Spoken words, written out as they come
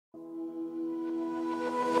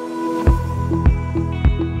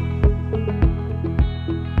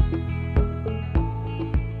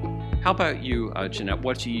How about you, Jeanette?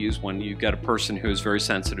 What do you use when you get a person who is very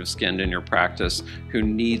sensitive skinned in your practice who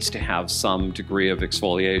needs to have some degree of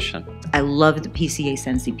exfoliation? I love the PCA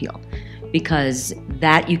Sensi Peel because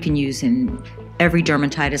that you can use in every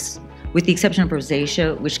dermatitis, with the exception of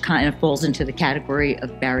rosacea, which kind of falls into the category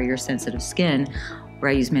of barrier-sensitive skin, where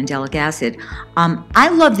I use mandelic acid. I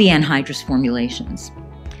love the anhydrous formulations.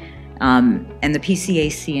 And the PCA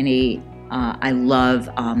CNE, I love.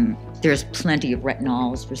 There's plenty of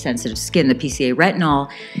retinols for sensitive skin. The PCA retinol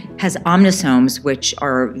has omnisomes, which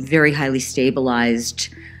are very highly stabilized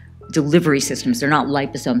delivery systems. They're not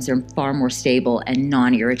liposomes. They're far more stable and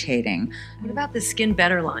non-irritating. What about the Skin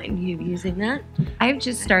Better line? You using that? I've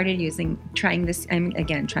just started trying this. I'm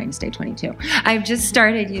again trying to stay 22. I've just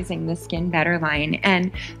started using the Skin Better line,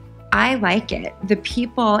 and I like it. The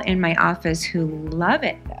people in my office who love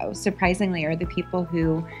it, though, surprisingly, are the people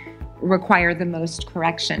who require the most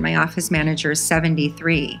correction. My office manager is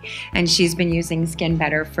 73, and she's been using Skin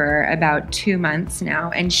Better for about 2 months now,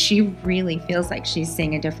 and she really feels like she's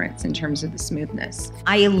seeing a difference in terms of the smoothness.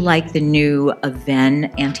 I like the new Aven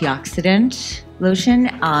antioxidant lotion.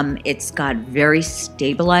 It's got very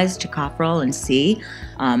stabilized tocopherol and C.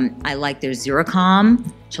 I like their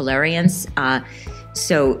Zerocalm, Chalerians.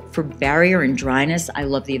 So for barrier and dryness, I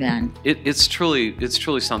love the Aven. It's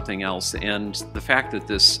truly something else, and the fact that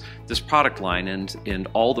this product line and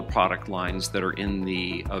all the product lines that are in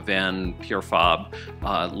the Aven Pure Fob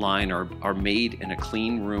line are made in a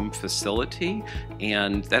clean room facility,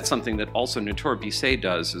 and that's something that also Natura Bissé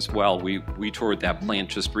does as well. We toured that plant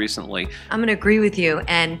just recently. I'm going to agree with you,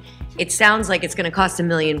 and it sounds like it's going to cost $1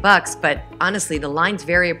 million, but honestly, the line's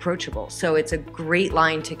very approachable. So it's a great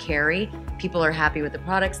line to carry. People are happy with the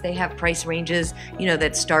products. They have price ranges,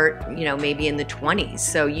 that start, maybe in the 20s.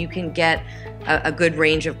 So you can get a good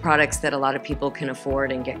range of products that a lot of people can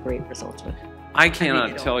afford and get great results with. I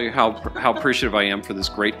cannot tell you how appreciative I am for this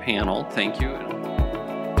great panel. Thank you.